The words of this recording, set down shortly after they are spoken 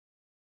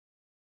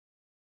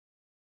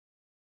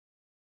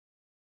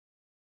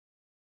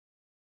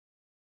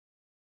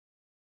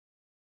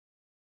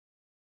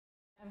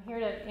I'm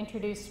here to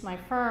introduce my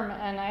firm,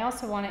 and I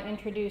also want to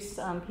introduce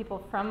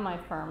people from my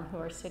firm who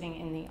are sitting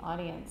in the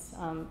audience.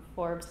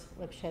 Forbes,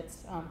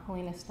 Lipschitz,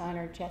 Helena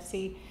Steiner,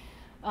 Jesse.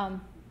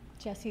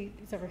 Jesse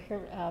is over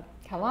here,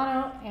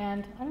 Calano,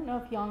 and I don't know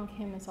if Young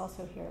Kim is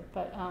also here,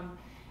 but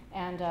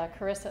and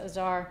Carissa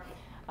Azar.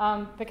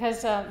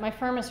 Because my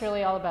firm is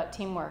really all about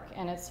teamwork,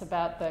 and it's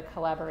about the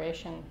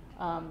collaboration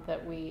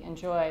that we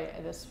enjoy,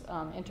 this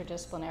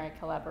interdisciplinary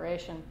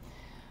collaboration.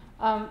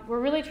 We're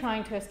really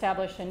trying to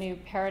establish a new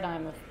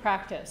paradigm of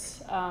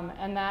practice,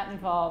 and that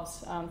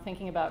involves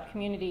thinking about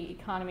community,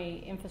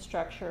 economy,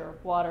 infrastructure,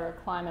 water,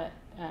 climate,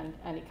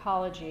 and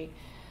ecology.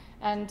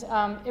 And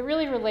it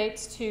really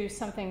relates to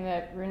something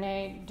that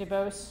René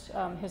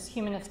Dubos, his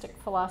humanistic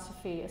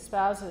philosophy,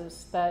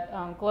 espouses,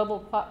 that global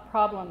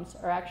problems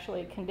are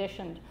actually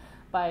conditioned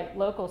by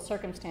local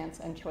circumstance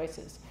and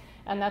choices.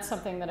 And that's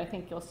something that I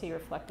think you'll see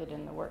reflected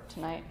in the work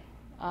tonight.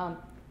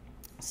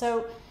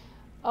 So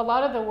a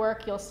lot of the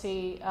work you'll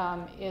see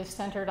is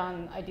centered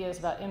on ideas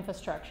about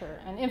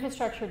infrastructure. And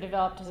infrastructure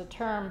developed as a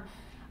term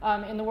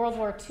in the World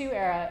War II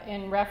era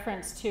in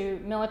reference to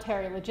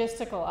military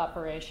logistical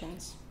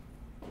operations.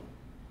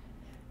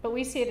 But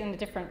we see it in a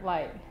different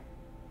light.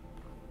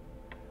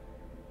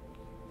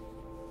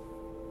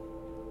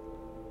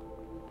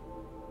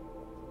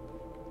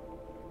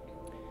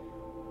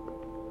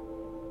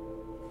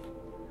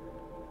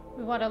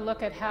 We want to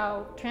look at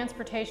how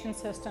transportation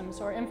systems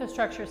or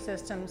infrastructure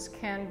systems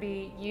can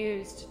be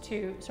used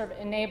to sort of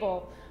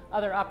enable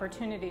other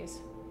opportunities.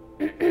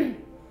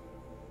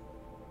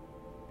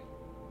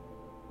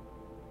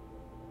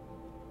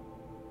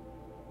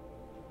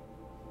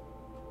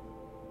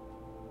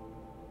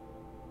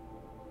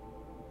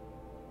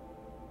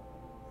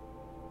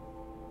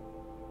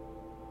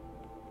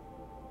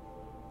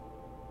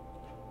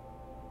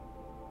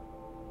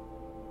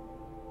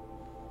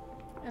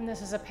 And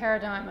this is a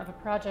paradigm of a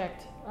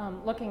project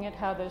looking at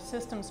how those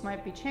systems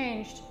might be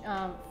changed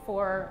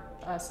for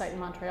a site in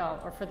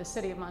Montreal, or for the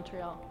city of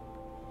Montreal.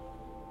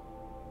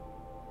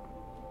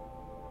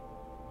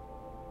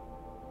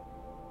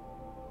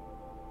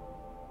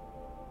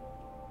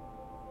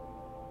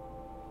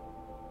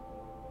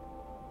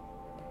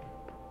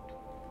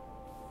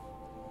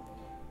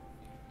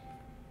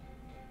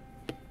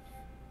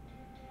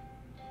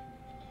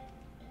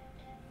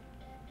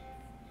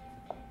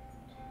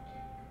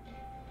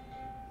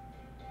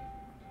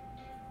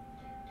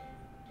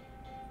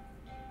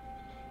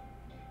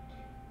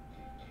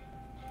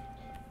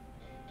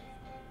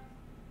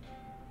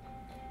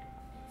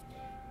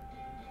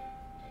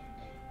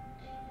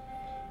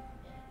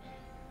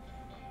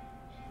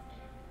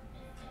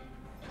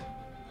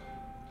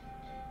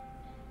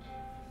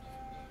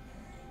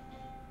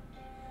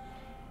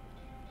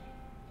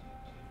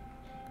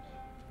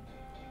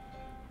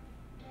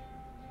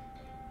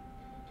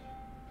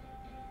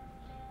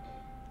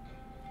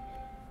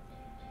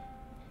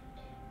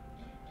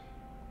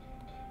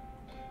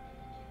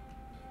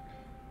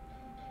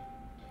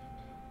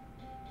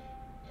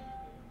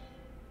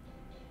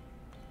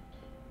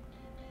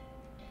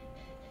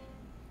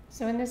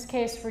 So in this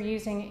case, we're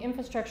using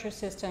infrastructure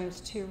systems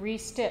to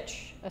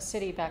re-stitch a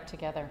city back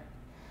together.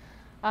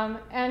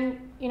 And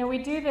we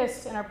do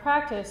this in our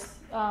practice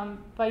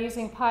by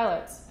using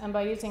pilots and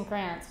by using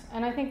grants.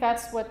 And I think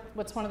that's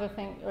what's one of the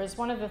things, or is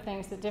one of the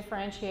things that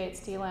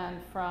differentiates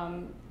DLAND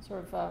from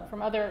sort of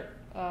from other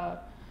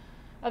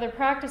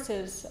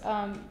practices,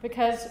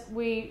 because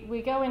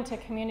we go into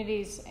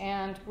communities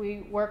and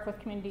we work with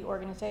community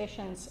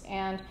organizations,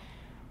 and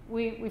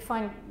we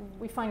find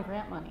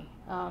grant money,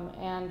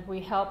 and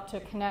we help to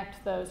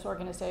connect those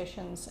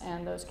organizations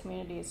and those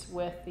communities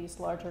with these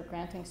larger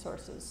granting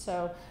sources.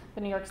 So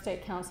the New York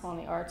State Council on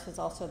the Arts has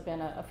also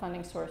been a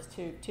funding source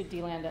to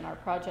DLAND and our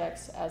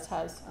projects, as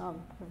has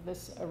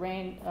this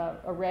array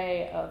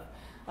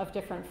of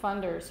different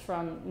funders,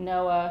 from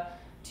NOAA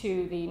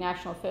to the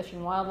National Fish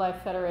and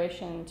Wildlife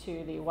Federation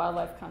to the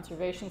Wildlife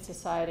Conservation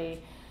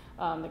Society,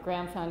 the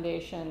Graham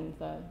Foundation,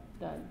 the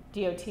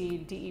DOT,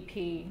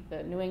 DEP,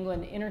 the New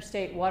England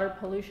Interstate Water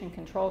Pollution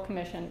Control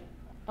Commission,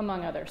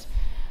 among others.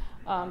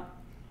 One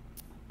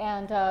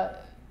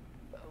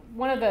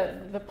of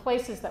the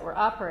places that we're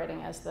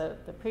operating, as the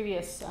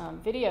previous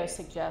video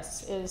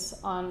suggests, is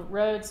on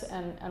roads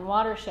and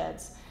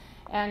watersheds.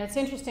 And it's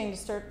interesting to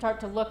start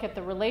to look at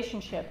the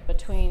relationship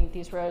between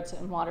these roads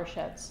and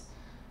watersheds.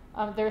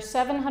 There are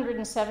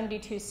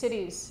 772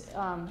 cities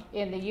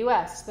in the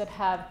US that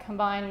have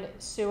combined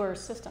sewer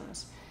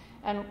systems.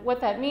 And what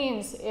that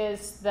means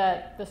is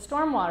that the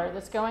stormwater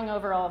that's going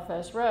over all of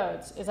those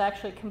roads is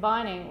actually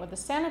combining with the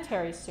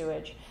sanitary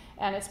sewage,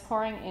 and it's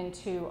pouring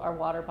into our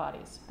water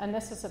bodies. And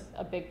this is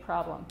a big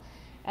problem.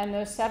 And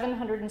those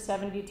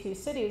 772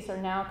 cities are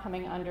now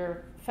coming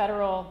under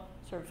federal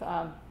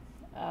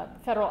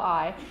federal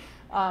eye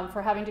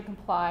for having to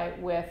comply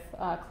with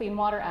Clean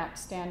Water Act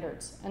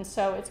standards. And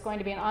so it's going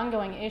to be an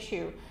ongoing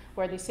issue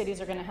where these cities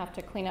are going to have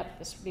to clean up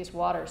these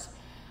waters.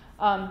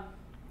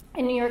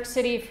 In New York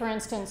City, for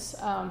instance,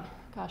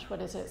 gosh,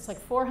 what is it? It's like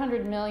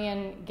 400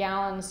 million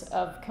gallons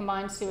of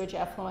combined sewage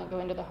effluent go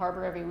into the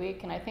harbor every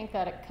week, and I think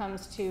that it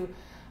comes to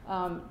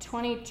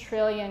 20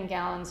 trillion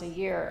gallons a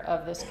year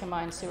of this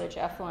combined sewage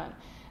effluent.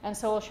 And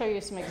so we'll show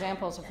you some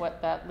examples of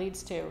what that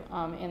leads to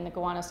in the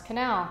Gowanus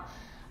Canal.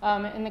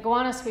 In the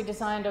Gowanus, we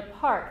designed a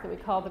park that we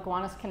call the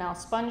Gowanus Canal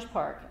Sponge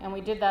Park, and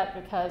we did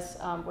that because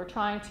we're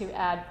trying to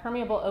add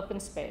permeable open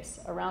space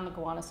around the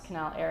Gowanus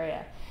Canal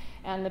area.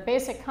 And the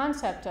basic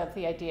concept of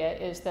the idea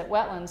is that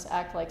wetlands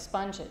act like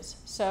sponges.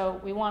 So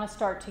we want to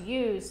start to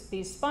use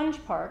these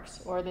sponge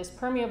parks, or this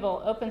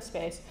permeable open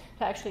space,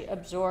 to actually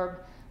absorb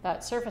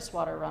that surface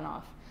water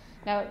runoff.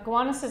 Now,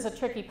 Gowanus is a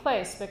tricky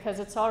place because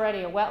it's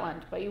already a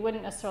wetland, but you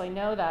wouldn't necessarily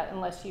know that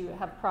unless you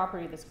have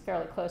property that's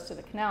fairly close to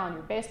the canal and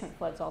your basement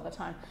floods all the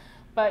time.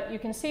 But you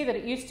can see that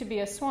it used to be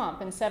a swamp.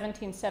 In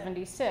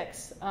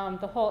 1776,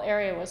 the whole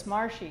area was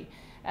marshy,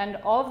 and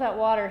all of that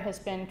water has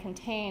been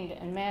contained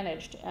and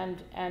managed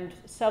and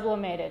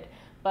sublimated,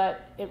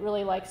 but it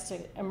really likes to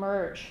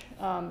emerge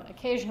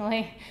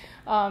occasionally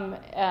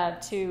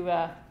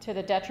to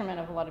the detriment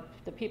of a lot of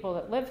the people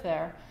that live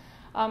there.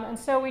 And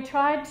so we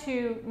tried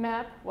to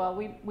map, well,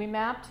 we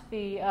mapped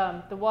the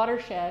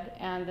watershed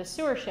and the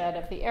sewer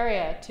shed of the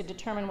area to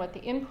determine what the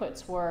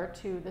inputs were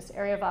to this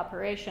area of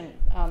operation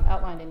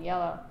outlined in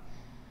yellow.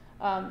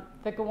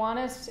 The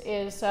Gowanus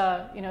is,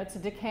 it's a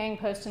decaying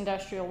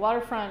post-industrial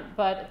waterfront,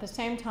 but at the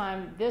same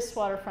time, this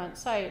waterfront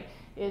site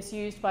is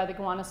used by the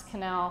Gowanus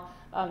Canal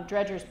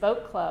Dredgers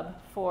Boat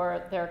Club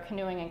for their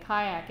canoeing and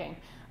kayaking.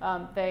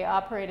 They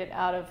operate it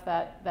out of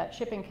that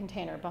shipping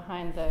container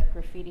behind the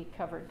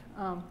graffiti-covered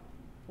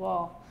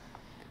wall.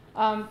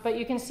 But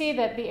you can see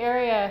that the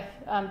area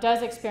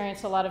does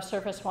experience a lot of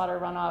surface water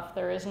runoff.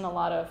 There isn't a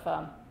lot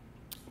of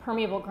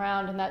permeable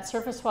ground, and that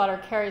surface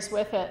water carries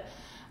with it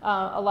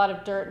a lot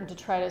of dirt and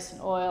detritus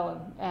and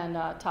oil and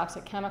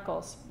toxic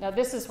chemicals. Now,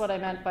 this is what I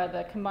meant by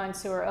the combined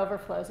sewer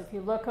overflows. If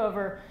you look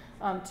over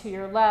to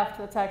your left,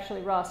 that's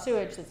actually raw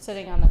sewage that's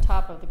sitting on the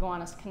top of the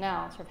Gowanus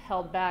Canal, sort of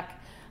held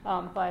back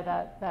by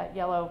that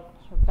yellow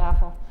sort of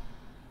baffle.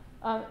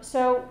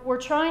 So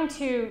we're trying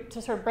to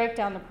sort of break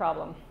down the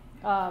problem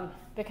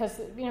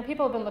because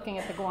people have been looking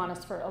at the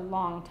Gowanus for a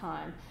long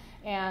time,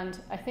 and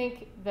I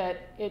think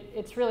that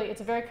it's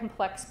a very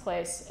complex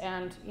place,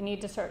 and you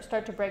need to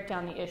start to break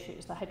down the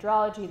issues: the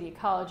hydrology, the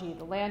ecology,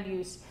 the land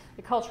use,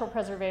 the cultural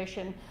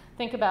preservation.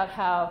 Think about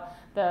how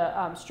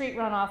the street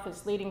runoff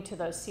is leading to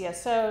those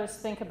CSOs.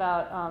 Think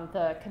about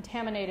the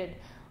contaminated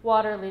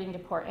water leading to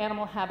poor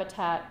animal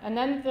habitat. And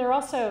then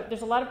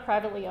there's a lot of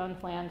privately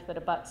owned land that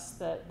abuts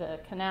the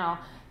canal.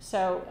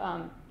 So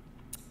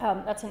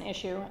that's an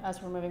issue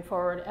as we're moving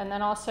forward. And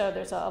then also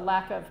there's a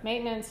lack of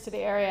maintenance to the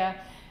area.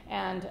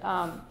 And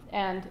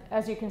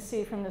as you can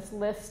see from this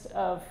list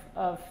of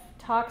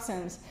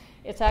toxins,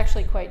 it's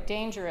actually quite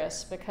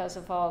dangerous because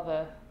of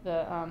all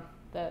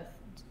the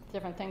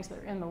different things that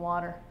are in the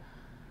water.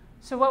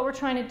 So what we're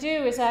trying to do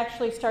is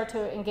actually start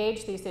to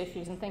engage these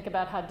issues and think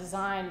about how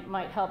design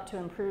might help to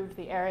improve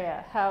the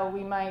area, how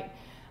we might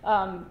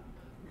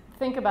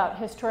think about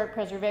historic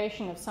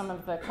preservation of some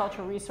of the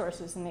cultural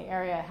resources in the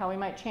area, how we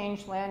might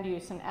change land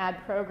use and add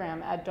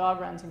dog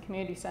runs and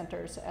community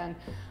centers and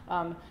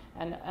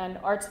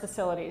arts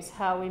facilities,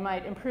 how we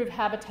might improve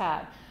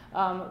habitat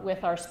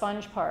with our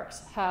sponge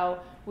parks, how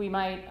we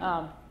might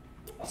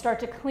start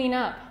to clean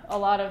up a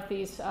lot of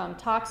these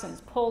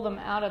toxins, pull them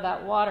out of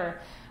that water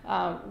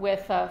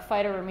with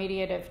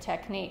phytoremediative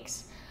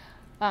techniques.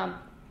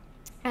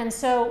 And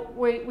so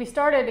we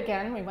started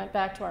again, we went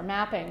back to our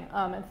mapping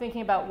and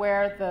thinking about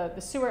where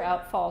the sewer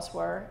outfalls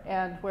were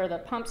and where the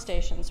pump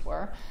stations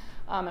were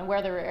and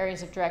where there were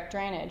areas of direct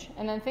drainage.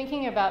 And then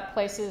thinking about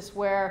places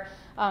where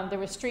there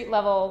was street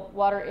level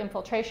water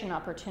infiltration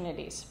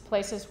opportunities,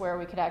 places where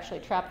we could actually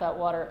trap that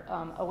water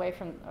away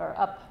from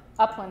or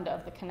upland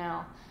of the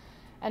canal.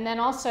 And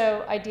then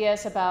also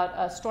ideas about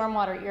a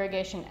stormwater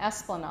irrigation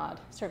esplanade,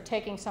 sort of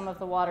taking some of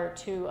the water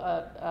to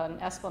an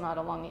esplanade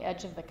along the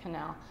edge of the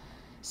canal.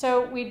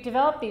 So we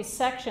developed these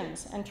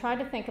sections and tried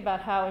to think about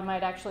how we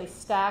might actually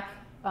stack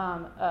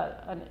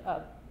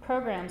a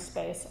program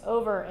space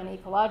over an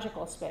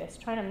ecological space,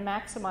 trying to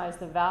maximize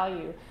the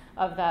value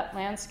of that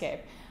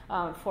landscape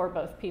for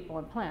both people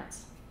and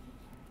plants.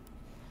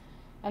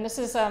 And this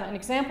is an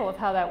example of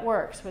how that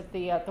works, with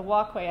the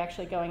walkway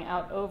actually going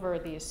out over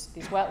these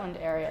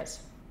wetland areas.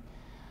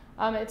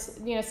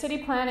 City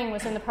planning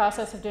was in the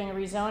process of doing a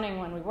rezoning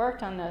when we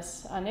worked on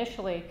this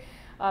initially,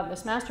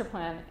 this master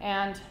plan,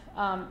 and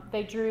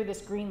they drew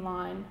this green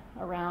line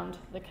around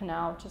the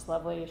canal, which is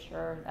lovely,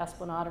 sure,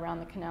 esplanade around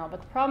the canal. But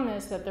the problem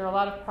is that there are a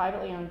lot of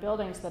privately owned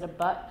buildings that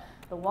abut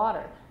the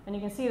water. And you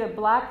can see the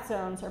black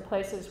zones are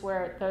places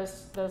where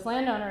those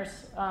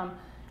landowners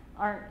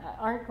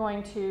aren't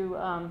going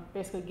to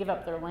basically give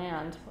up their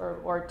land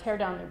or tear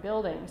down their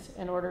buildings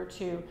in order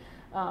to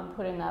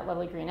put in that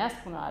lovely green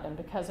esplanade. And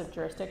because of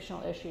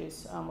jurisdictional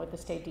issues with the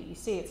state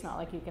DEC, it's not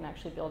like you can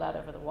actually build out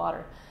over the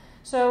water.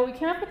 So we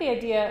came up with the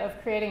idea of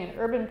creating an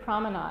urban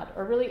promenade,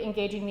 or really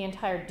engaging the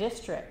entire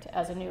district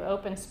as a new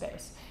open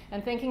space,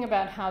 and thinking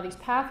about how these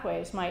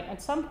pathways might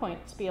at some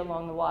points be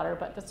along the water,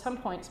 but at some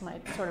points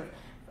might sort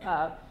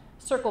of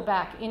circle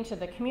back into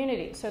the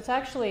community. So it's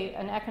actually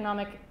an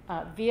economic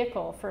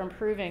vehicle for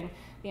improving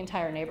the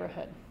entire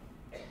neighborhood.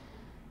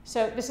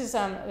 So this is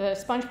the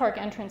Sponge Park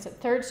entrance at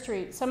 3rd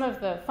Street. Some of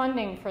the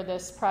funding for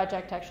this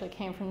project actually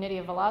came from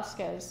Nydia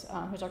Velasquez,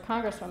 who's our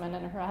congresswoman,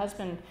 and her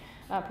husband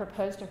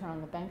proposed to her on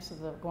the banks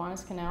of the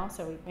Gowanus Canal,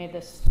 so we made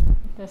this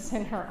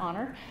in her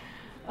honor.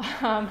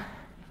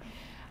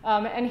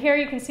 And here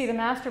you can see the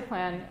master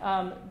plan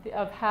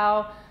of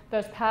how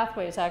those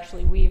pathways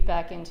actually weave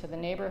back into the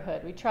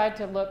neighborhood. We tried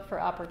to look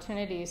for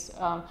opportunities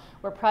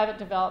where private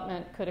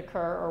development could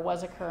occur or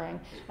was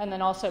occurring, and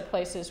then also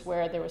places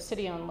where there was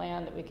city-owned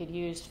land that we could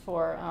use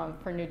for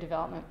new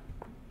development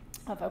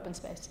of open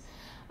space.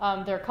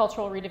 There are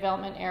cultural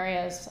redevelopment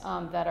areas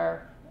that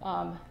are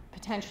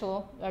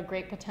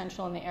great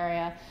potential in the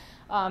area.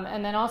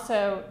 And then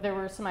also there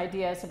were some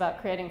ideas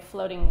about creating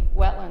floating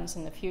wetlands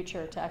in the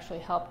future to actually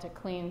help to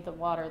clean the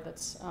water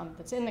that's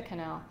in the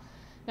canal.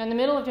 Now, in the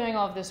middle of doing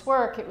all of this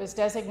work, it was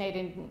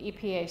designated an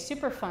EPA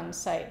Superfund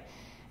site.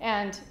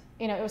 And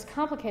it was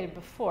complicated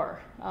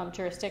before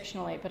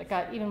jurisdictionally, but it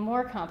got even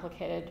more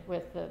complicated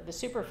with the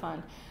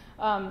Superfund.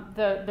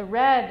 The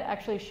red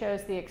actually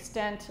shows the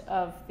extent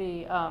of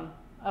the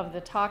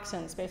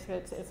toxins. Basically,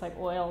 it's like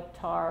oil,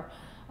 tar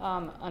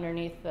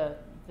underneath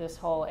this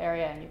whole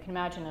area. And you can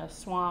imagine a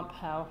swamp,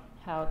 how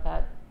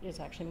that is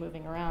actually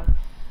moving around.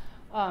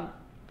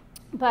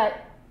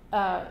 But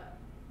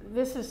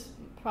this is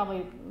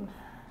probably,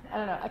 I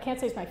don't know, I can't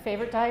say it's my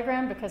favorite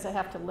diagram because I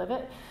have to live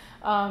it,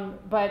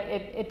 but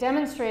it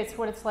demonstrates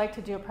what it's like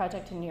to do a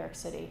project in New York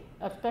City,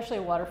 especially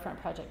a waterfront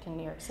project in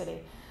New York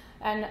City.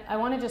 And I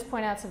want to just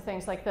point out some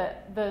things, like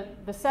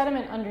the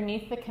sediment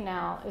underneath the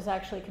canal is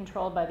actually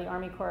controlled by the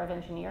Army Corps of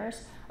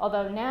Engineers,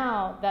 although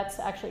now that's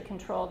actually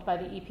controlled by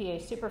the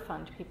EPA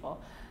Superfund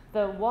people.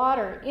 The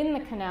water in the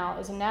canal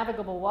is a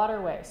navigable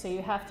waterway, so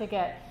you have to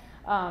get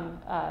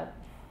Army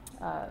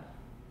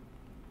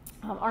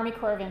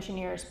Corps of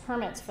Engineers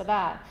permits for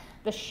that.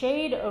 The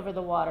shade over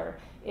the water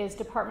is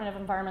Department of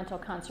Environmental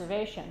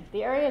Conservation.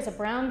 The area is a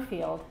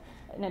brownfield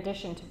in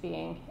addition to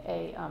being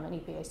an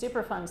EPA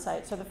Superfund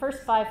site. So the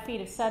first 5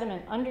 feet of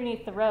sediment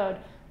underneath the road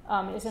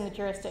is in the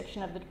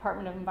jurisdiction of the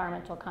Department of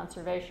Environmental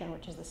Conservation,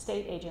 which is the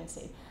state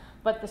agency.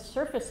 But the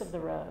surface of the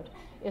road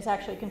is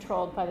actually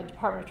controlled by the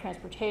Department of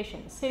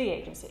Transportation, the city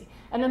agency.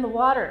 And then the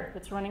water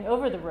that's running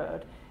over the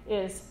road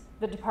is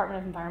the Department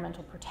of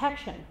Environmental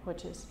Protection,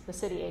 which is the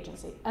city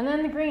agency. And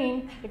then the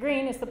green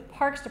is the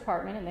Parks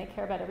Department, and they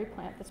care about every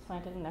plant that's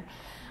planted in there,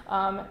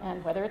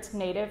 and whether it's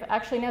native.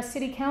 Actually, now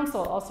City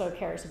Council also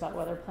cares about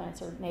whether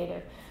plants are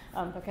native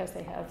because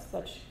they have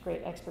such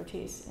great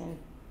expertise in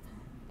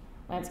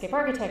landscape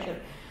architecture.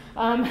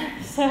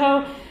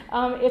 So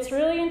it's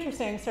really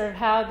interesting sort of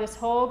how this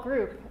whole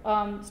group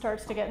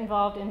starts to get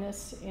involved in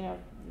this,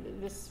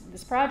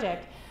 this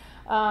project.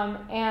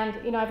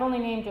 And I've only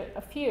named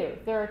a few.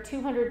 There are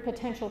 200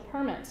 potential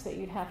permits that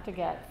you'd have to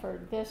get for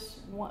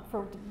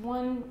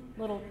one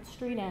little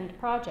street end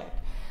project.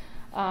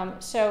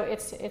 So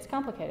it's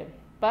complicated,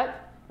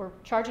 but we're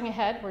charging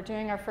ahead. We're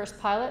doing our first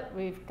pilot.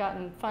 We've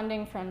gotten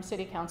funding from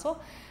City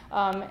Council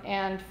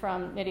and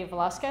from Nydia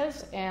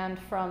Velasquez and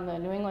from the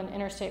New England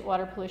Interstate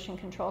Water Pollution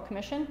Control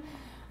Commission.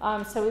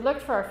 So we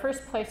looked for our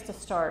first place to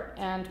start,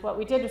 and what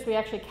we did was we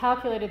actually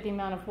calculated the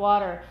amount of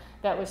water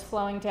that was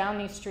flowing down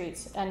these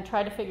streets and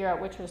tried to figure out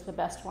which was the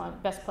best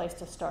place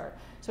to start.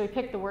 So we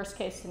picked the worst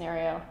case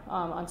scenario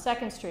on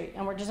 2nd Street,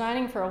 and we're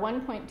designing for a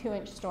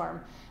 1.2-inch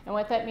storm. And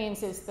what that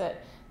means is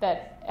that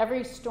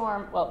every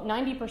storm,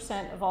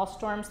 90% of all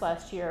storms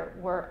last year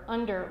were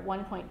under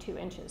 1.2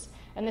 inches.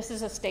 And this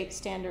is a state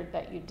standard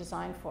that you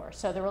design for.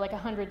 So there were like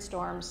 100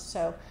 storms,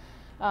 so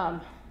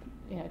there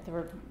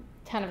were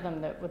 10 of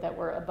them that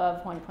were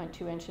above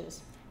 1.2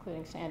 inches,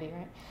 including Sandy,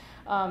 right?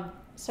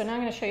 So now I'm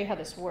going to show you how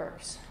this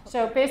works.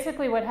 So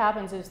basically what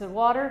happens is the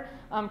water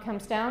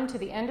comes down to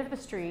the end of the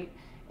street,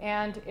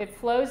 and it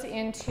flows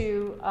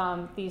into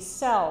these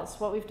cells.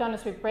 What we've done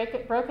is we've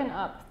broken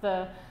up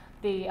the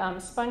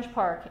sponge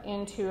park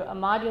into a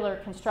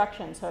modular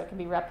construction so it can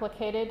be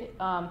replicated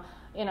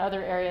in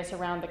other areas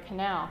around the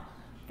canal.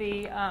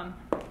 These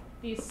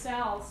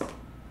cells,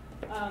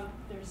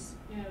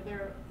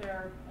 there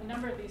are a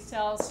number of these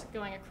cells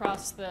going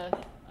across the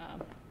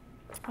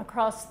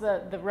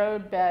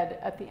road bed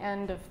at the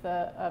end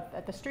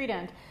at the street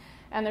end,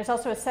 and there's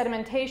also a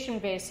sedimentation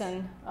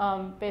basin,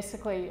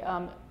 basically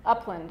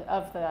upland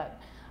of that.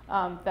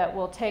 That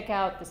will take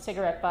out the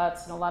cigarette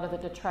butts and a lot of the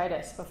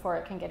detritus before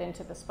it can get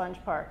into the sponge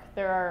park.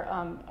 There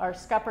are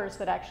scuppers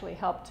that actually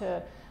help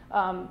to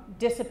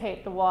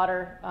dissipate the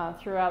water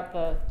throughout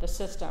the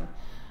system.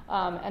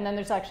 And then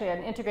there's actually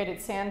an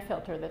integrated sand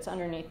filter that's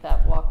underneath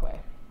that walkway.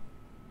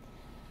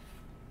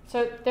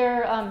 So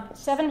there are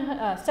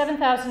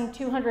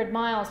 7,200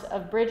 miles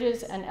of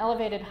bridges and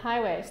elevated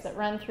highways that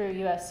run through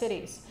U.S.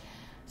 cities.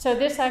 So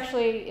this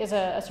actually is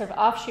a sort of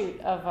offshoot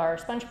of our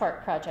Sponge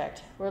Park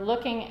project. We're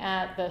looking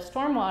at the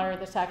stormwater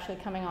that's actually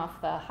coming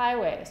off the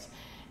highways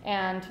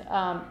and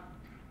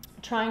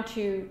trying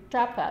to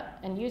trap that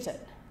and use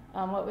it.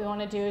 What we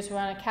want to do is we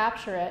want to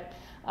capture it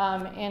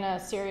in a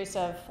series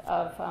of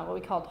what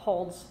we call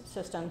holds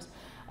systems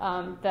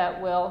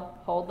that will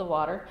hold the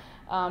water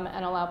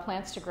and allow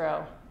plants to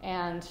grow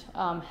and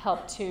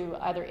help to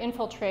either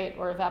infiltrate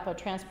or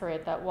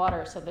evapotranspirate that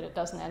water so that it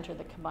doesn't enter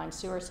the combined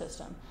sewer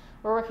system.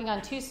 We're working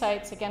on 2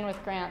 sites, again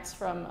with grants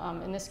from,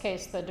 in this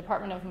case, the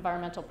Department of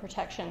Environmental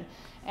Protection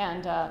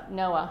and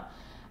NOAA.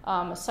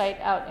 A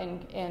site out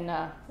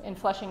in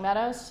Flushing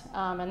Meadows,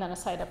 and then a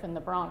site up in the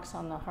Bronx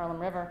on the Harlem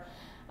River.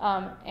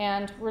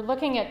 And we're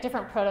looking at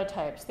different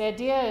prototypes. The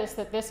idea is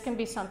that this can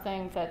be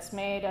something that's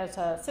made as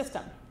a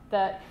system,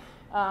 that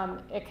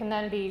it can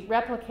then be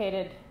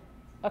replicated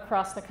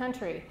across the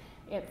country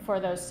for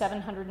those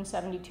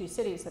 772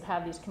 cities that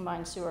have these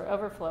combined sewer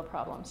overflow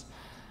problems.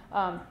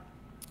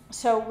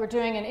 So we're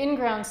doing an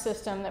in-ground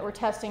system that we're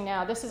testing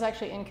now. This is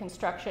actually in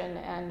construction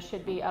and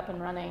should be up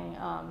and running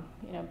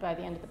by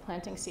the end of the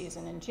planting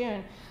season in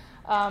June.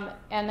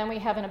 And then we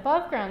have an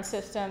above-ground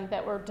system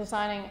that we're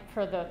designing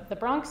for the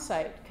Bronx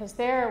site, because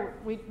there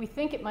we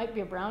think it might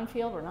be a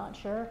brownfield, we're not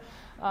sure.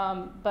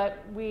 But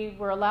we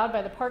were allowed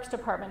by the Parks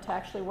Department to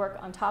actually work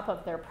on top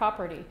of their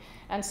property.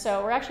 And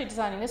so we're actually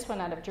designing this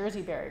one out of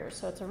Jersey barriers.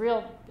 So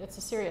it's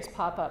a serious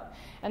pop-up.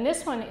 And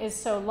this one is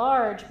so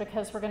large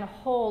because we're going to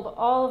hold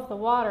all of the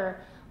water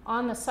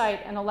on the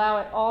site and allow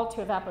it all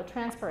to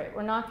evapotranspirate.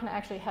 We're not going to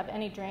actually have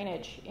any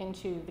drainage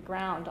into the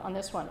ground on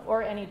this one,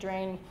 or any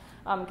drain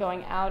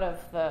going out of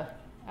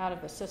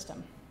the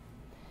system.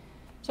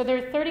 So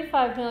there are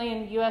 35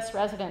 million US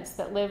residents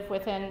that live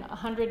within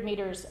 100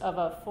 meters of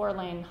a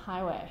 4-lane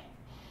highway.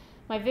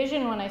 My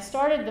vision when I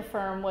started the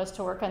firm was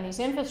to work on these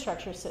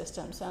infrastructure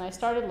systems, and I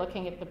started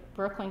looking at the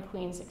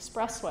Brooklyn-Queens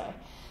Expressway.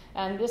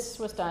 And this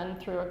was done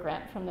through a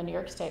grant from the New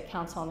York State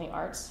Council on the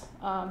Arts.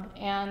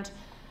 And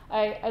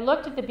I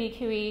looked at the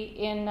BQE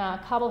in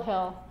Cobble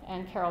Hill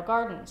and Carroll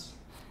Gardens.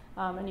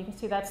 And you can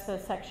see that's the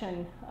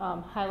section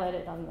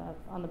highlighted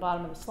on the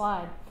bottom of the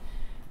slide.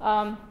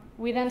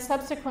 We then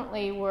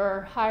subsequently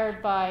were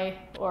hired by,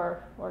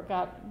 or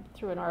got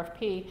through an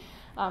RFP,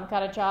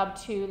 got a job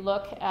to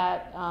look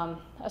at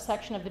a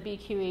section of the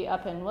BQE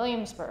up in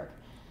Williamsburg.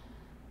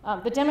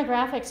 The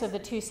demographics of the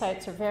 2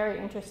 sites are very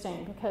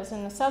interesting, because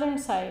in the southern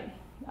site,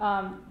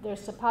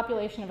 there's a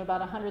population of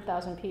about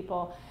 100,000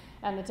 people,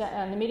 and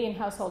the median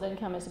household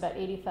income is about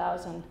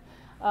 $80,000.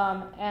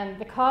 And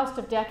the cost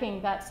of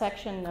decking that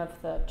section of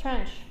the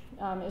trench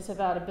is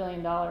about $1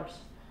 billion.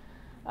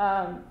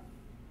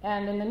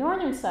 And in the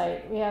northern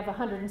site, we have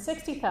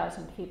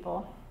 160,000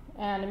 people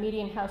and a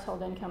median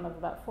household income of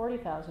about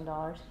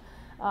 $40,000.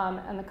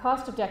 And the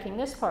cost of decking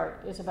this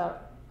part is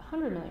about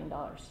 $100 million.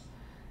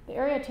 The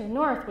area to the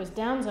north was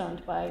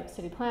downzoned by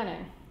city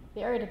planning.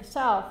 The area to the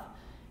south,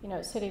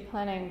 city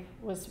planning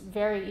was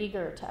very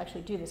eager to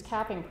actually do this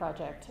capping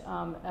project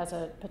as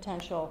a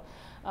potential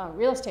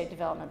real estate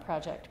development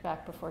project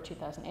back before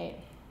 2008.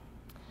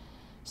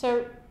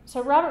 So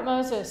Robert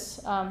Moses,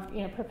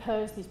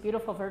 proposed these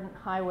beautiful verdant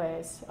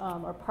highways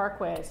or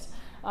parkways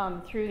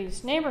through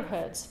these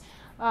neighborhoods,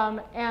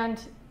 and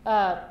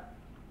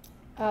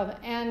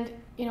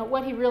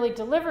what he really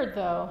delivered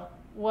though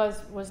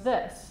was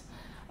this,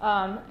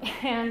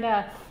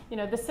 the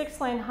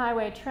 6-lane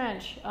highway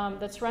trench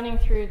that's running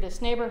through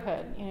this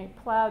neighborhood. He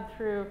plowed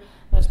through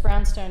those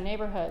brownstone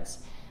neighborhoods,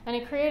 and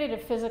he created a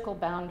physical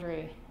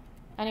boundary,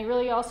 and he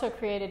really also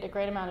created a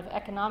great amount of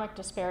economic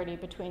disparity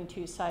between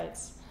 2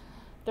 sites.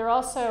 There are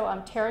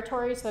also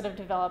territories that have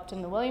developed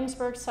in the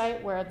Williamsburg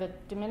site, where the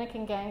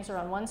Dominican gangs are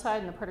on one side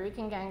and the Puerto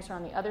Rican gangs are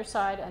on the other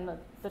side, and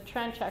the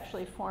trench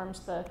actually forms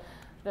the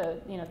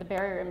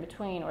barrier in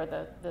between, or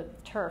the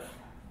turf.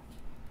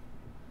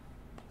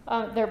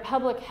 There are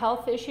public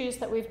health issues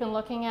that we've been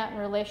looking at in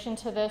relation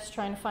to this,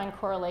 trying to find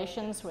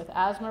correlations with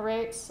asthma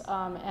rates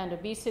and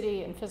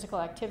obesity and physical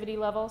activity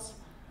levels.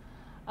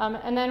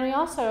 And then we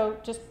also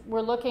we're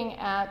looking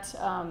at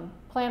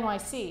Plan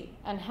YC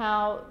and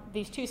how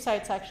these 2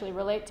 sites actually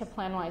relate to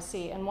Plan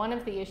YC. And one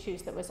of the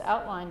issues that was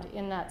outlined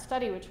in that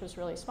study, which was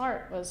really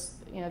smart, was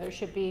there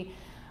should be,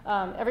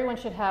 everyone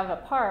should have a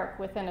park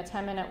within a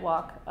 10-minute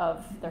walk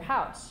of their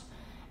house.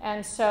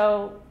 And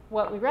so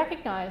what we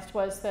recognized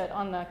was that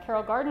on the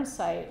Carroll Gardens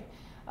site,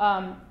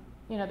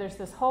 there's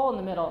this hole in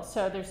the middle,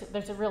 so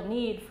there's a real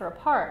need for a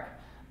park.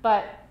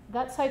 But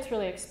that site's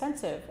really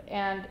expensive,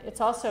 and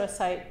it's also a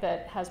site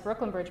that has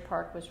Brooklyn Bridge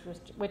Park,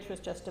 which was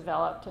just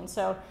developed. And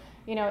so,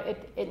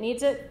 it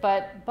needs it,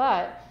 but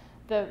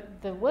the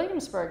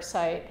Williamsburg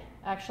site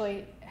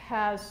actually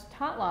has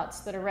tot lots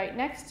that are right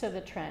next to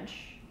the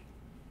trench,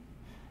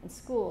 and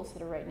schools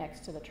that are right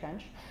next to the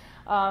trench.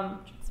 It's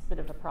a bit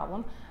of a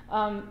problem.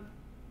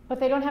 But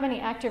they don't have any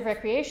active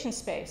recreation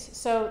space.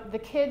 So the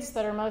kids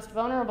that are most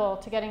vulnerable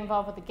to getting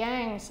involved with the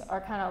gangs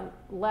are kind of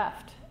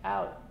left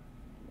out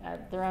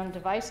at their own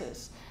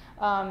devices.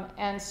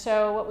 And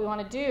so what we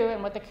want to do,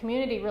 and what the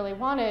community really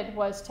wanted,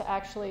 was to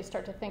actually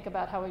start to think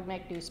about how we'd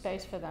make new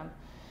space for them.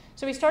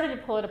 So we started to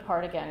pull it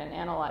apart again and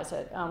analyze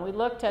it. We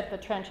looked at the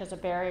trench as a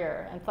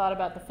barrier and thought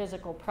about the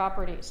physical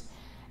properties,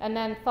 and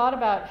then thought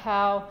about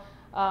how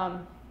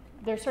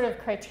there's sort of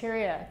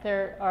criteria.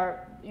 There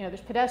are,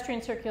 there's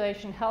pedestrian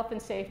circulation, health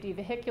and safety,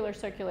 vehicular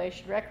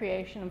circulation,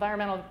 recreation,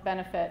 environmental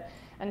benefit,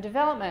 and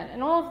development.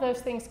 And all of those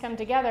things come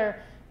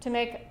together to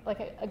make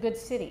like a good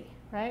city,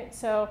 right?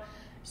 So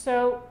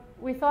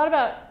we thought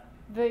about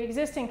the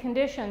existing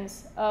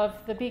conditions of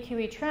the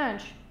BQE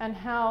trench and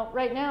how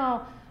right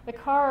now the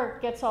car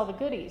gets all the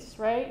goodies,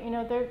 right?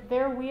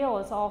 Their wheel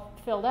is all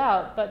filled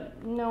out,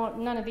 but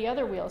none of the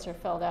other wheels are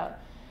filled out.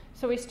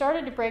 So we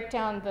started to break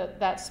down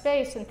that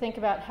space and think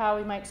about how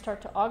we might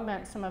start to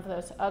augment some of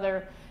those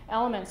other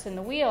elements in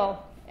the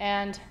wheel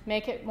and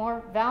make it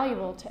more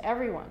valuable to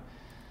everyone.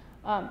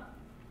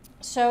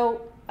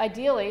 So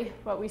ideally,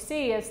 what we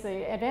see is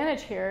the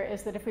advantage here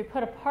is that if we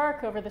put a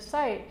park over the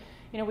site,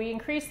 we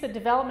increase the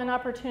development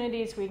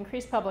opportunities, we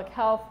increase public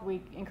health, we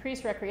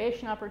increase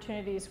recreation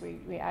opportunities,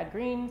 we add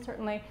green,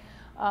 certainly.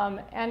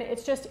 And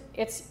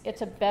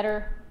it's a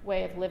better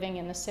way of living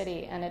in the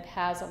city, and it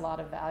has a lot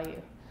of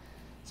value.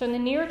 So in the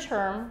near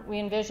term, we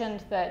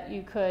envisioned that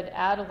you could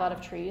add a lot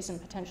of trees and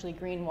potentially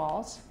green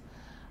walls.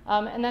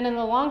 And then in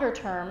the longer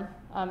term,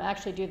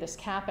 actually do this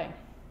capping.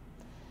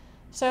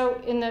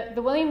 So in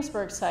the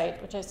Williamsburg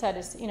site, which I said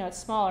is, it's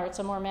smaller, it's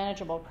a more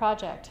manageable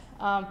project,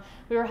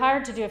 we were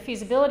hired to do a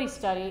feasibility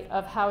study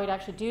of how we'd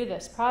actually do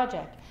this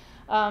project.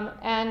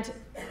 And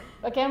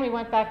again, we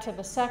went back to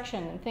the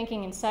section and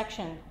thinking in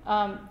section.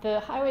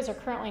 The highways are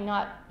currently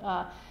not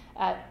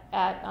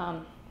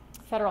at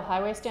federal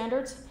highway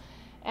standards.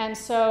 And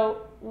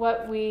so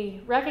what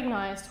we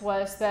recognized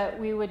was that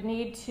we would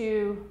need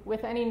to,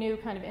 with any new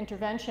kind of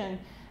intervention,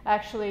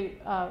 actually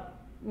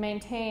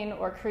maintain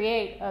or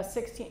create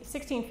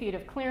 16 feet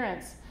of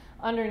clearance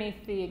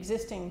underneath the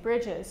existing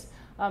bridges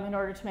in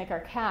order to make our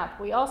cap.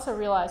 We also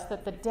realized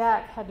that the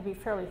deck had to be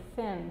fairly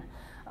thin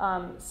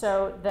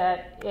so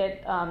that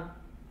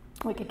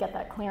we could get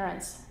that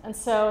clearance. And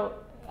so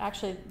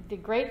actually the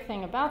great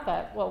thing about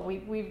that, well,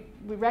 we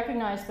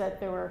recognized that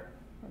there were,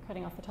 we're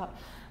cutting off the top,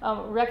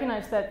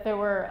 recognized that there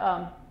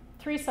were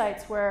 3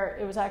 sites where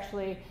it was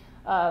actually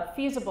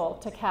feasible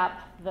to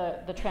cap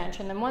the trench,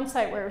 and then one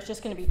site where it was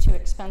just going to be too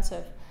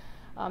expensive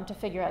to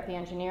figure out the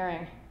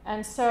engineering.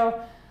 And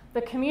so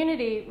the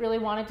community really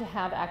wanted to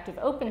have active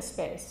open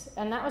space,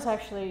 and that was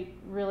actually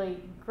really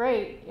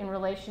great in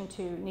relation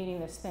to needing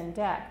this thin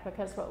deck,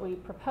 because what we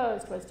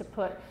proposed was to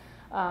put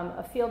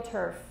a field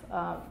turf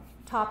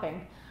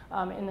topping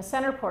in the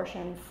center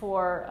portion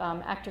for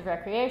active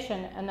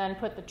recreation, and then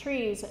put the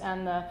trees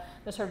and the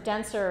sort of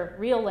denser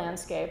real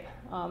landscape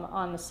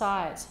on the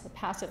sides, the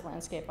passive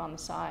landscape on the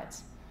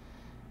sides,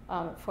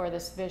 for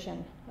this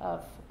vision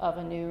of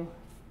a new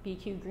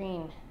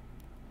BQGREEN.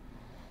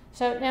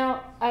 So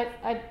now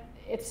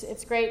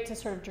it's great to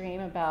sort of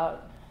dream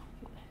about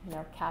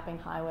capping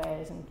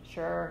highways, and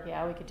sure,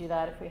 yeah, we could do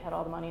that if we had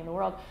all the money in the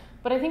world.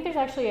 But I think there's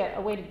actually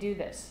a way to do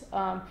this.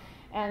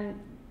 And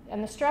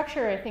the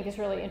structure, I think, is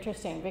really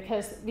interesting,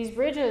 because these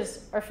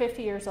bridges are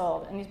 50 years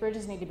old, and these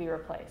bridges need to be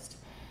replaced.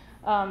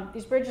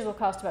 These bridges will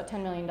cost about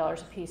 $10 million a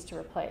piece to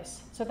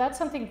replace. So that's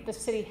something the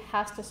city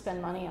has to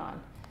spend money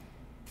on.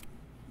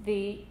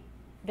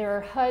 There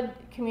are HUD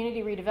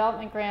community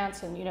redevelopment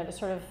grants and the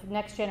sort of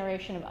next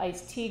generation of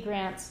ICE-T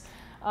grants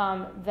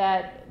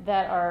that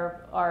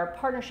are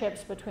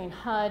partnerships between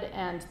HUD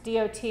and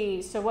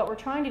DOT. So what we're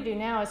trying to do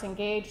now is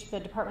engage the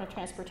Department of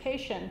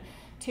Transportation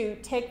to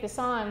take this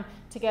on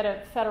to get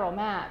a federal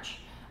match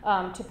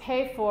to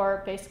pay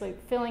for basically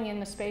filling in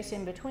the space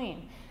in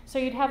between. So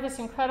you'd have this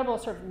incredible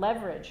sort of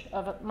leverage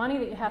of money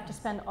that you have to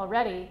spend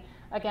already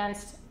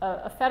against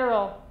a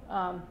federal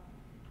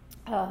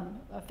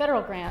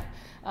grant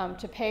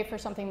to pay for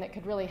something that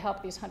could really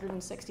help these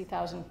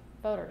 160,000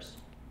 voters.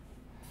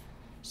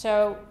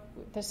 So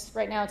this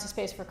right now it's a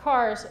space for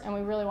cars, and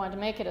we really wanted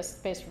to make it a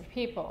space for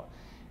people.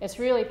 It's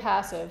really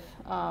passive.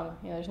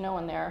 There's no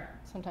one there.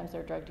 Sometimes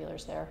there are drug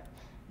dealers there,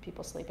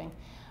 people sleeping.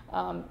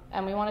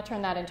 And we want to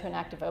turn that into an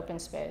active open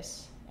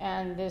space.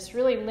 And this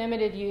really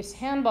limited use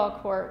handball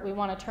court we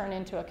want to turn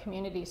into a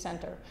community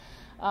center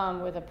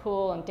with a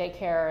pool and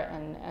daycare,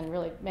 and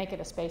really make it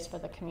a space for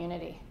the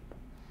community.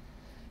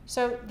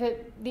 So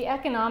the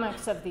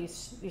economics of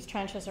these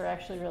trenches are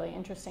actually really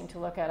interesting to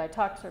look at. I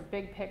talked sort of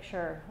big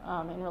picture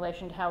in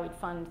relation to how we'd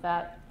fund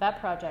that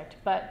project,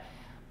 but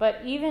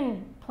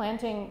even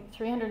planting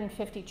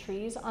 350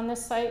 trees on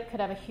this site could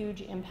have a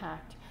huge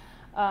impact.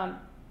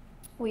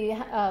 We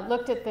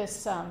looked at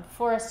this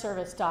Forest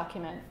Service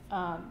document,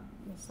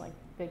 this like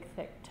big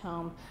thick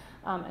tome,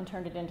 and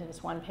turned it into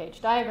this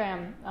one-page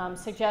diagram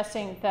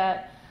suggesting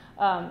that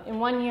in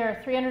 1 year,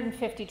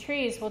 350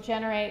 trees will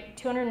generate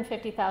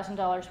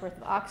 $250,000 worth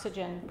of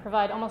oxygen,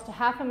 provide almost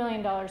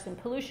 $500,000 in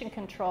pollution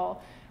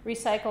control,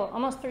 recycle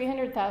almost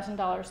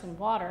 $300,000 in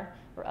water,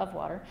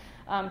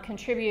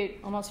 contribute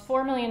almost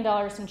 $4 million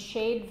in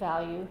shade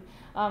value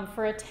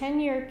for a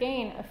 10-year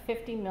gain of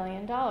 $50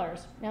 million.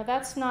 Now,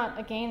 that's not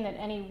a gain that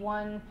any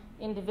one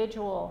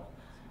individual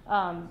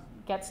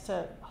gets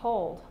to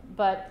hold,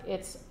 but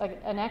it's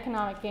an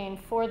economic gain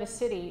for the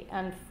city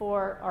and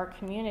for our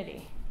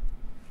community.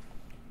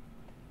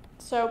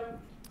 So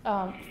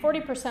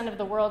 40% of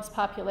the world's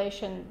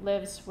population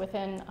lives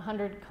within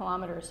 100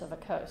 kilometers of a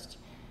coast,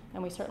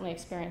 and we certainly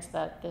experienced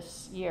that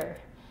this year.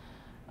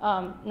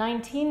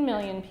 19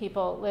 million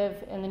people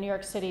live in the New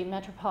York City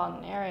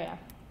metropolitan area.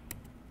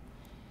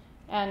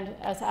 And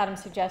as Adam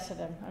suggested,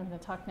 I'm going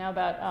to talk now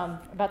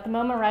about the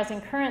MoMA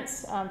Rising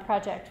Currents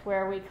project,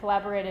 where we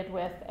collaborated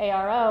with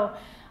ARO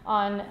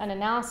on an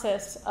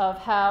analysis of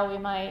how we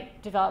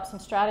might develop some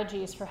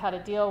strategies for how to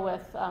deal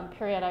with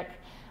periodic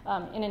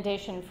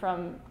inundation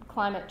from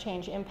climate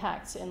change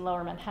impacts in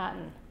Lower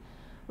Manhattan.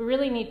 We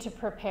really need to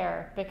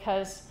prepare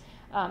because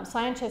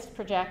scientists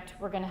project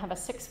we're going to have a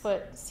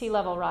 6-foot sea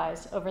level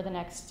rise over the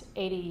next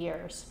 80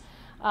 years.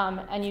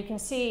 And you can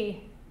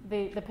see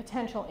the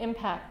potential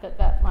impact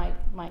that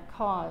might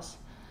cause.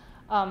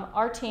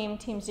 Our team,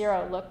 Team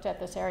Zero, looked at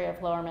this area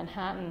of Lower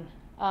Manhattan.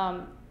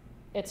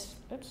 Oops,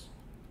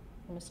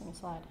 I'm missing a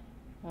slide.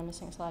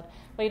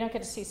 Well, you don't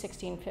get to see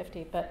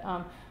 1650, but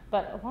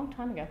a long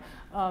time ago.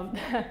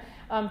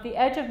 The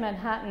edge of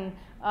Manhattan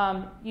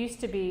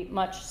used to be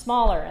much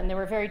smaller, and there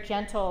were very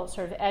gentle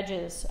sort of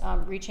edges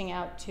reaching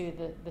out to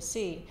the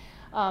sea.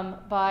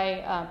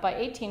 By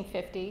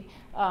 1850,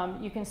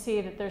 you can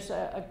see that there's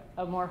a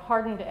more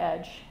hardened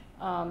edge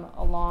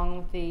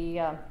along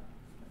the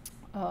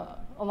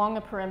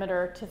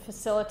perimeter to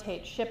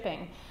facilitate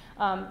shipping.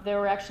 There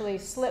were actually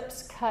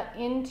slips cut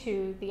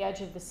into the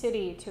edge of the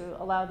city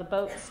to allow the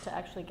boats to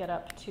actually get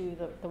up to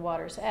the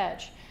water's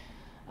edge.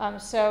 And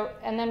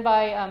then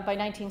by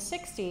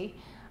 1960,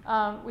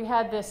 we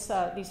had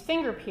these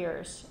finger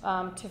piers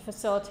to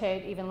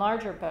facilitate even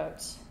larger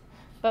boats.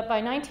 But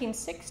by now,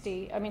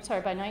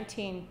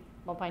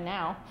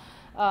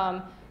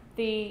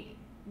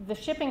 the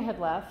shipping had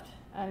left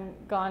and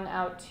gone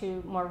out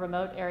to more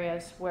remote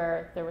areas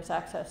where there was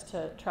access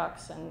to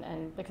trucks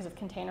and because of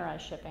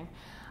containerized shipping.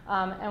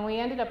 And we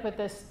ended up with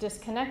this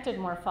disconnected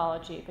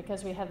morphology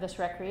because we have this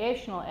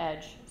recreational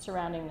edge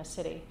surrounding the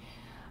city.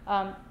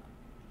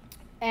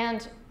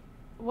 And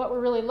what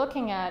we're really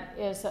looking at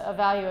is a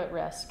value at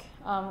risk.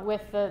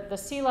 With the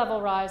sea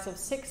level rise of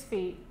 6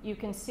 feet, you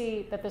can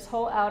see that this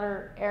whole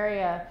outer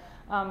area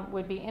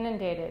would be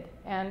inundated.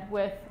 And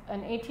with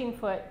an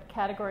 18-foot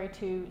Category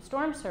 2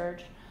 storm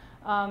surge,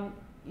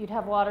 you'd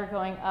have water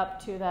going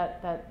up to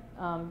that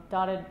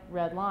dotted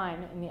red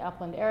line in the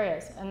upland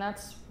areas. And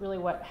that's really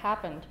what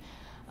happened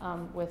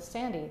with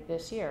Sandy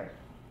this year.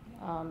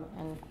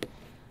 And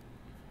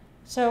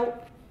so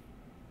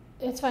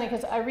it's funny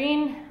because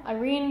Irene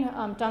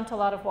dumped a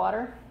lot of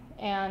water,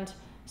 and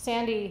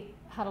Sandy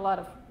had a lot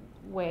of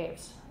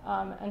waves.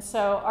 And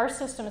so our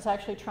system is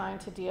actually trying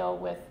to deal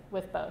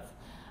with both.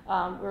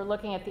 We're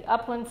looking at the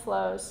upland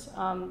flows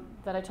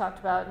that I talked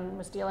about and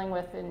was dealing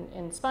with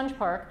in Sponge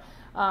Park,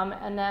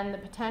 and then the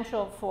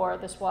potential for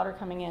this water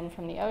coming in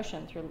from the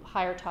ocean through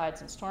higher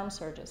tides and storm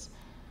surges.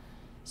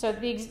 So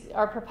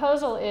our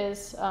proposal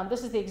is,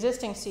 this is the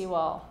existing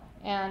seawall,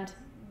 and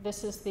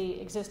this is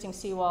the existing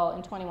seawall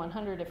in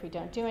 2100 if we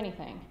don't do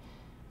anything.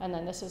 And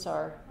then this is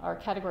our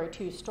Category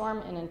 2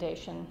 storm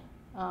inundation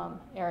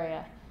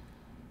area.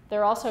 There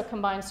are also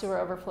combined sewer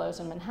overflows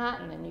in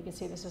Manhattan, and you can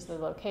see this is the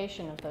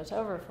location of those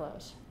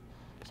overflows.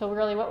 So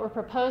really what we're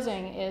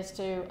proposing is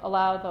to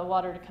allow the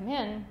water to come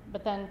in,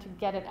 but then to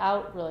get it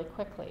out really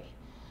quickly.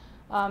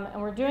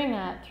 And we're doing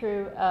that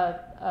through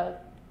a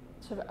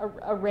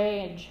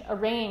range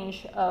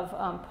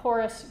of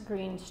porous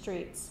green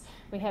streets.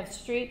 We have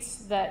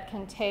streets that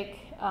can take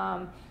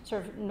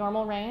sort of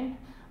normal rain.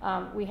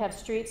 We have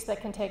streets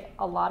that can take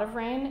a lot of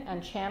rain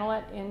and channel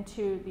it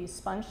into these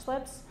sponge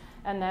slips.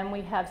 And then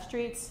we have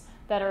streets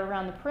that are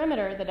around the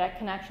perimeter that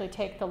can actually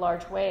take the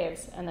large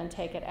waves and then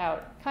take it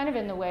out, kind of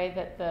in the way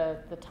that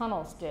the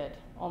tunnels did,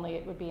 only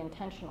it would be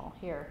intentional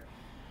here.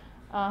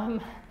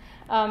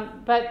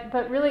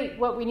 But really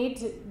what we need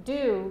to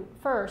do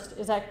first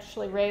is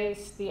actually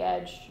raise the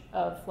edge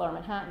of Lower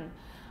Manhattan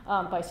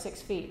by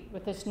 6 feet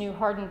with this new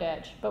hardened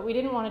edge. But we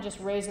didn't want to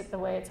just raise it the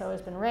way it's always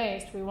been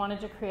raised. We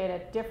wanted to create a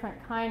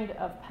different kind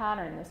of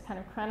pattern, this kind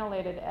of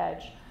crenellated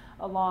edge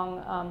along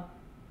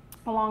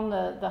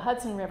the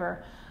Hudson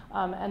River,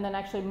 and then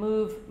actually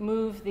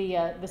move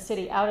the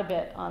city out a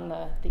bit on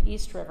the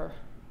East River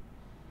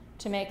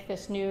to make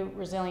this new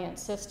resilient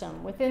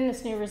system. Within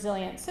this new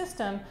resilient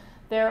system,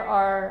 there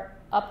are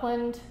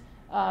upland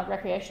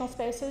recreational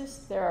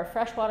spaces, there are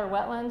freshwater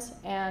wetlands,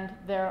 and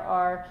there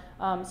are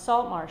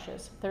salt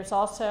marshes. There's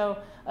also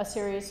a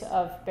series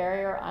of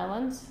barrier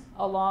islands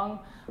along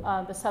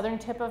the southern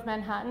tip of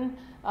Manhattan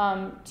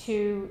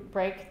to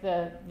break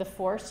the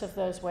force of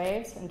those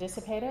waves and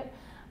dissipate it.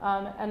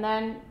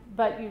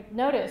 But you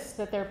notice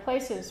that there are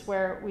places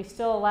where we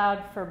still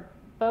allowed for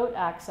boat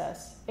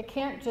access. It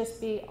can't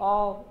just be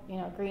all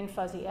green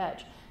fuzzy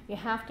edge. you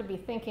have to be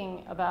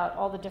thinking about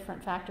all the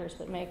different factors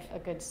that make a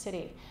good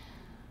city.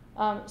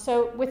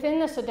 So within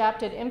this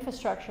adapted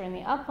infrastructure in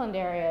the upland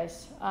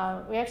areas,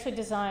 we actually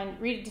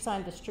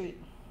redesigned the street.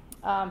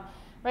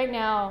 Right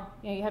now,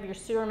 you have your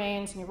sewer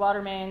mains and your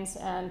water mains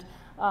and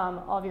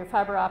all of your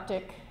fiber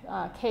optic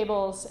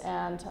cables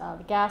and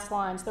the gas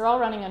lines. They're all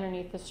running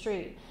underneath the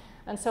street.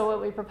 And so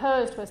what we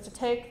proposed was to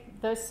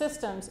take those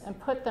systems and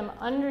put them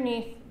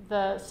underneath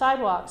the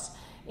sidewalks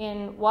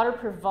in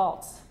waterproof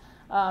vaults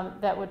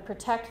that would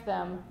protect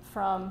them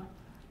from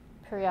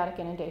periodic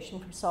inundation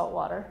from salt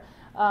water.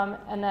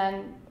 And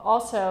then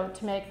also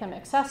to make them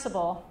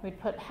accessible, we'd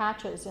put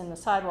hatches in the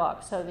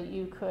sidewalk so that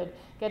you could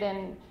get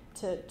in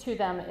to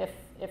them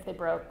if they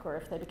broke or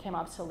if they became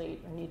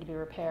obsolete or need to be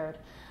repaired.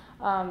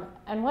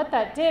 And what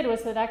that did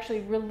was it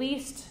actually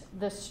released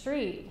the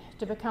street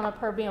to become a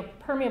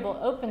permeable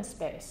open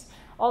space.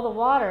 All the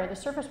water, the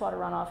surface water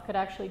runoff, could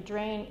actually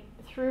drain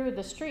through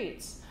the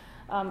streets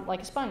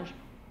like a sponge.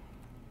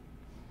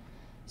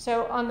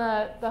 So on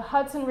the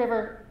Hudson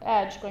River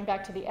edge, going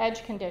back to the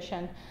edge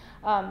condition,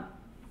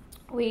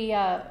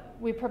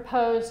 we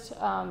proposed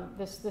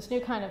this new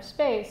kind of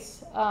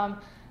space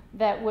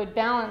that would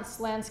balance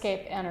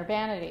landscape and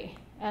urbanity.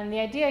 And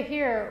the idea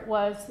here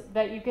was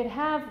that you could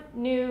have a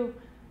new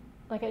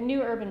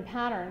urban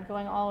pattern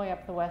going all the way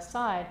up the west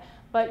side,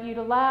 but you'd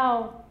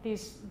allow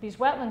these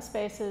wetland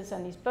spaces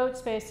and these boat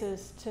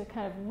spaces to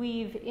kind of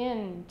weave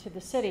into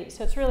the city.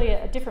 So it's really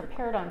a different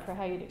paradigm for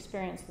how you'd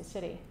experience the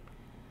city.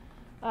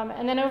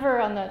 And then over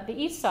on the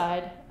east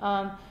side,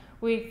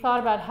 we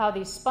thought about how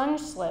these sponge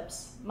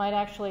slips might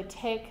actually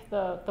take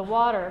the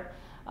water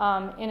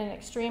in an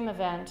extreme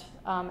event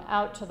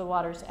out to the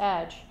water's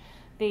edge.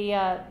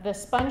 The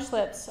sponge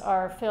slips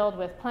are filled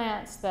with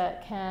plants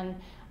that can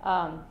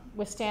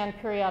withstand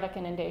periodic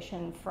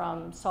inundation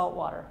from salt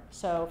water.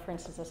 So, for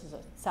instance, this is a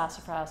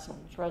sassafras and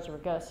Rosa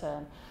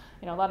rugosa,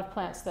 and a lot of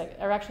plants that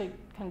are actually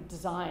kind of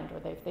designed or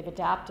they've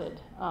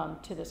adapted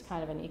to this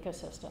kind of an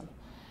ecosystem.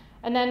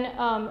 And then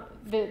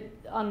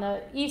on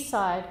the east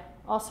side,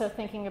 also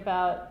thinking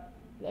about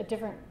a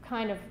different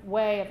kind of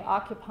way of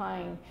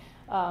occupying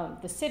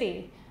the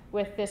city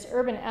with this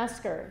urban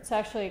esker. It's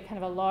actually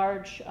kind of a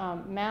large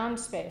mound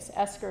space.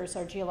 Eskers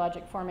are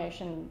geologic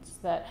formations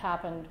that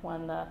happened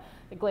when the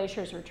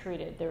glaciers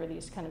retreated. There were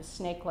these kind of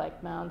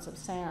snake-like mounds of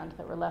sand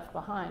that were left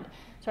behind.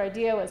 So our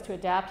idea was to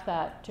adapt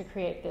that to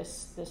create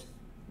this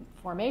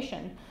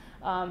formation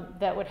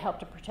that would help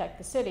to protect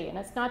the city. And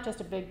it's not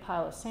just a big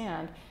pile of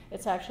sand.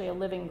 It's actually a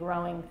living,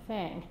 growing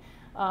thing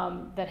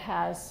that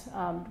has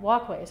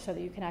walkways so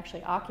that you can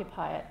actually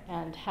occupy it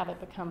and have it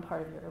become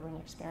part of your urban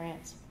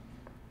experience.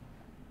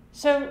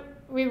 So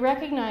we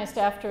recognized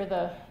after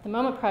the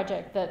MoMA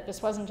project that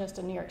this wasn't just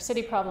a New York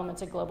City problem,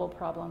 it's a global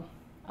problem.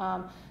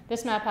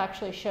 This map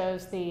actually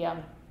shows the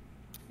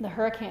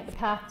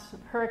paths of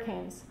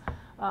hurricanes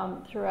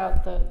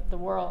throughout the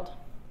world.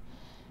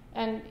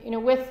 And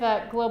with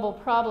that global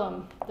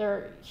problem, there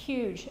are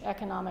huge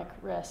economic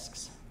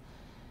risks.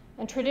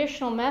 And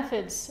traditional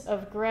methods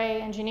of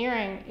gray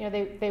engineering,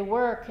 they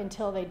work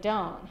until they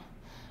don't.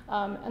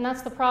 And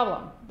that's the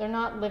problem. They're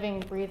not living,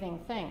 breathing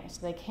things.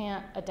 They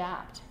can't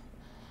adapt.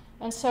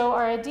 And so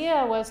our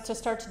idea was to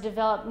start to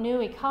develop new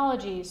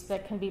ecologies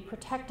that can be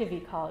protective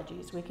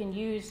ecologies. We can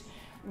use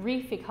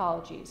reef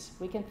ecologies.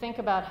 We can think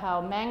about how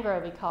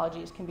mangrove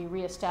ecologies can be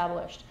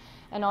reestablished,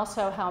 and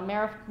also how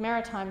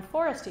maritime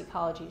forest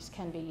ecologies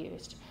can be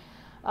used.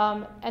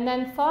 And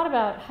then thought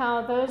about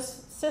how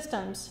those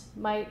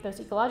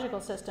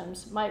ecological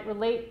systems might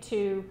relate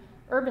to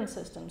urban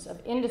systems of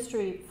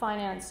industry,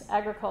 finance,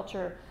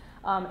 agriculture,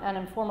 and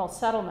informal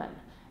settlement,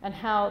 and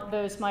how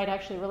those might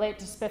actually relate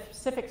to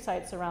specific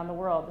sites around the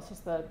world. This is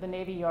the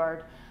Navy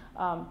Yard.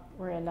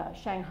 We're in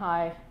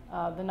Shanghai,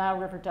 the Nile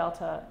River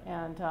Delta,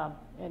 and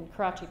in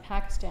Karachi,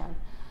 Pakistan.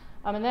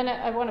 And then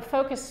I want to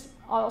focus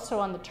also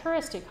on the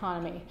tourist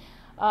economy.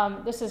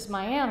 This is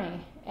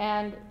Miami,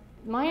 and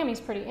Miami's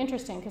pretty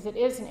interesting because it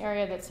is an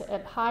area that's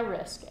at high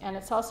risk, and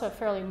it's also a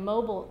fairly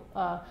mobile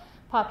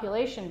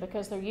population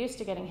because they're used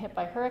to getting hit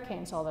by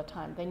hurricanes all the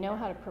time. They know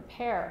how to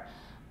prepare.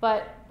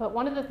 But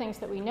one of the things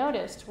that we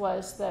noticed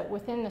was that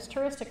within this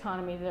tourist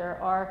economy, there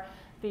are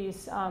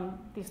these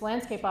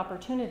landscape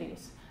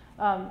opportunities.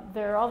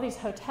 There are all these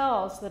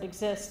hotels that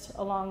exist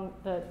along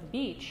the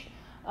beach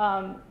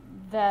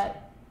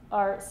that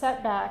are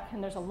set back,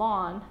 and there's a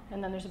lawn,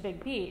 and then there's a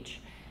big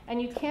beach.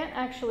 And you can't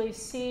actually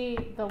see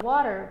the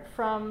water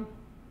from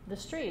the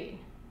street.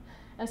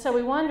 And so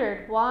we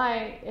wondered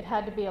why it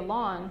had to be a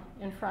lawn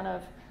in front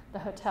of the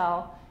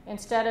hotel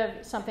instead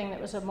of something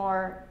that was a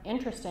more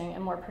interesting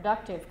and more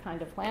productive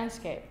kind of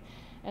landscape.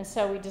 And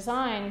so we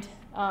designed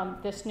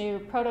this new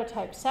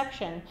prototype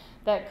section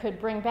that could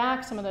bring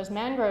back some of those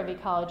mangrove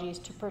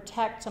ecologies to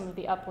protect some of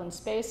the upland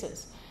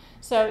spaces.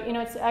 So,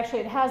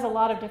 it has a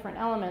lot of different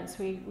elements.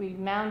 We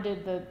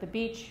mounded the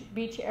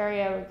beach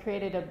area. We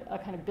created a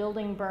kind of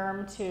building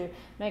berm to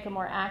make a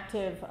more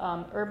active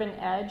urban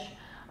edge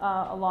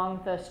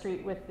along the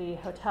street with the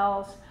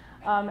hotels,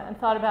 and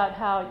thought about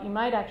how you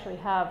might actually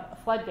have a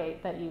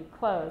floodgate that you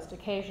closed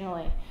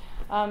occasionally.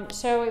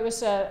 So it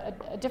was a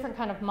different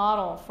kind of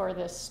model for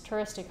this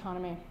tourist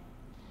economy.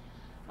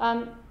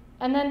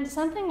 And then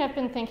something I've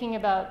been thinking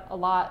about a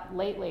lot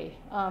lately,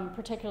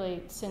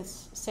 particularly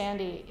since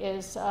Sandy,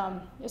 is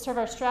sort of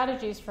our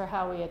strategies for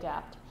how we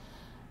adapt.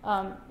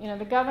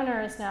 The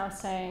governor is now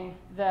saying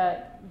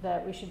that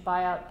we should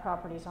buy out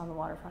properties on the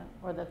waterfront,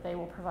 or that they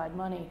will provide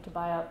money to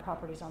buy out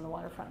properties on the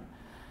waterfront.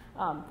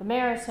 The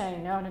mayor is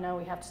saying, no,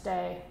 we have to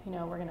stay.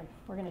 We're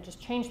gonna just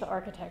change the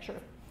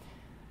architecture.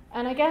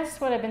 And I guess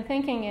what I've been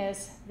thinking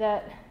is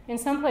that in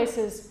some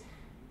places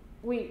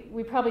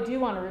we probably do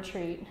want to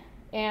retreat,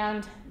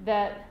 and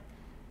that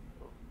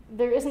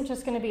there isn't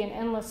just going to be an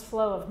endless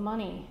flow of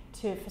money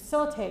to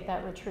facilitate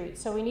that retreat.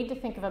 So we need to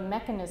think of a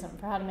mechanism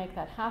for how to make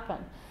that happen.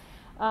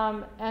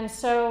 And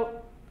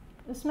so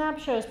this map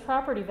shows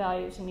property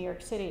values in New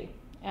York City.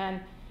 And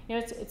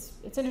it's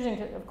interesting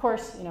to, of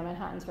course,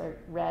 Manhattan's very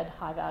red,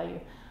 high value.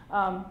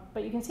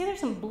 But you can see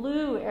there's some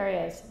blue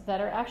areas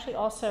that are actually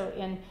also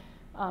in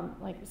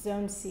like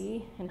Zone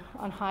C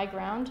on high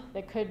ground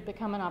that could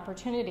become an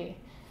opportunity.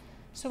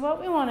 So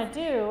what we want to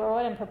do, or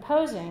what I'm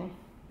proposing,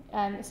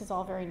 and this is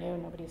all very new,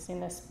 nobody's seen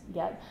this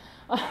yet,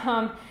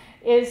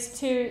 is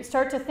to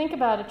start to think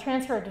about a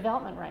transfer of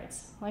development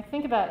rights. Like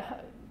think about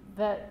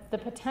the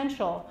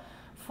potential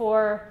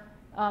for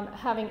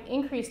having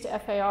increased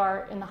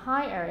FAR in the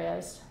high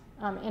areas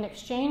in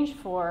exchange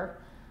for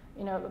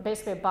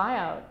basically a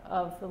buyout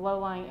of the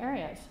low-lying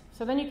areas.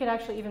 So then you could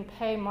actually even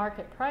pay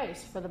market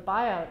price for the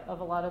buyout of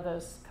a lot of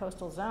those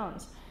coastal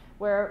zones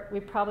where we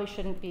probably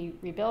shouldn't be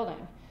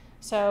rebuilding.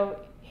 So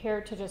here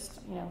to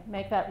just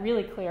make that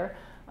really clear,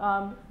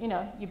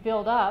 you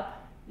build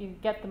up, you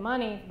get the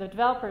money, the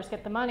developers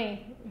get the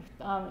money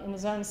in the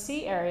Zone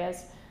C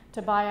areas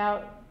to buy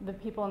out the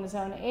people in the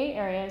Zone A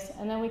areas,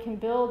 and then we can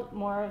build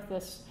more of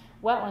this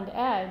wetland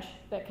edge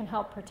that can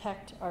help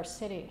protect our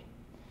city.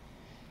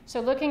 So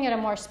looking at a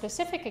more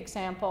specific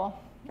example,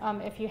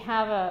 if you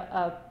have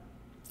a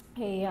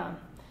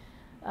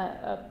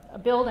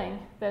building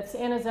that's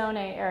in a Zone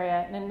A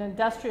area in an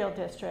industrial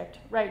district,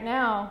 right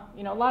now,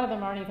 a lot of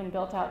them aren't even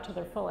built out to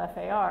their full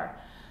FAR.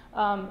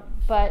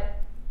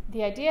 But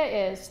the idea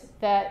is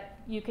that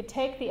you could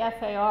take the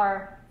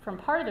FAR from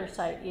part of their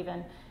site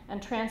even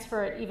and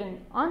transfer it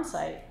even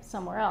on-site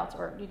somewhere else,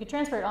 or you could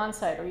transfer it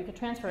on-site, or you could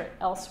transfer it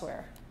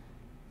elsewhere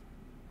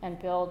and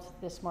build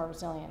this more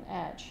resilient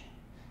edge.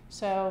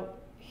 So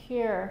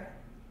here,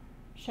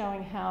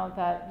 showing how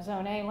that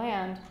Zone A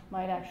land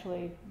might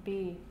actually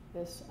be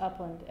this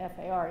upland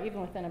FAR,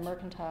 even within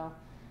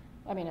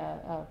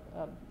a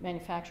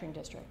manufacturing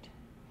district.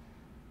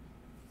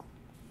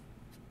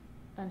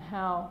 And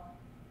how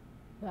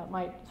that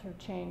might sort of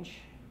change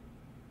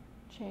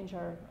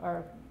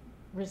our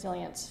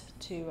resilience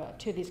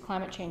to these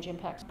climate change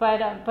impacts.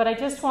 But I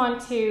just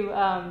want to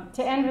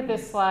end with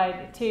this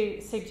slide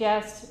to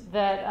suggest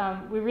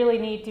that we really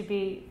need to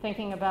be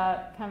thinking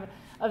about kind of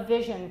a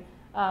vision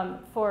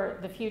for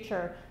the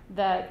future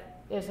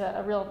that is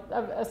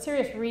a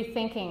serious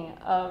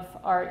rethinking of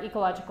our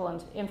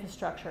ecological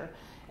infrastructure.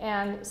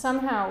 And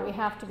somehow we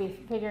have to be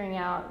figuring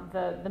out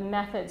the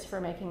methods for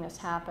making this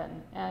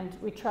happen. And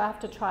we have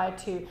to try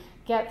to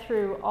get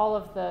through all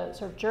of the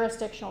sort of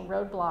jurisdictional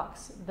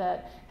roadblocks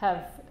that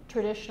have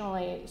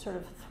traditionally sort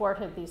of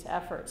thwarted these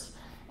efforts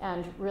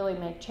and really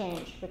make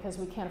change, because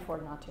we can't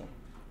afford not to.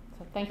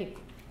 So thank you.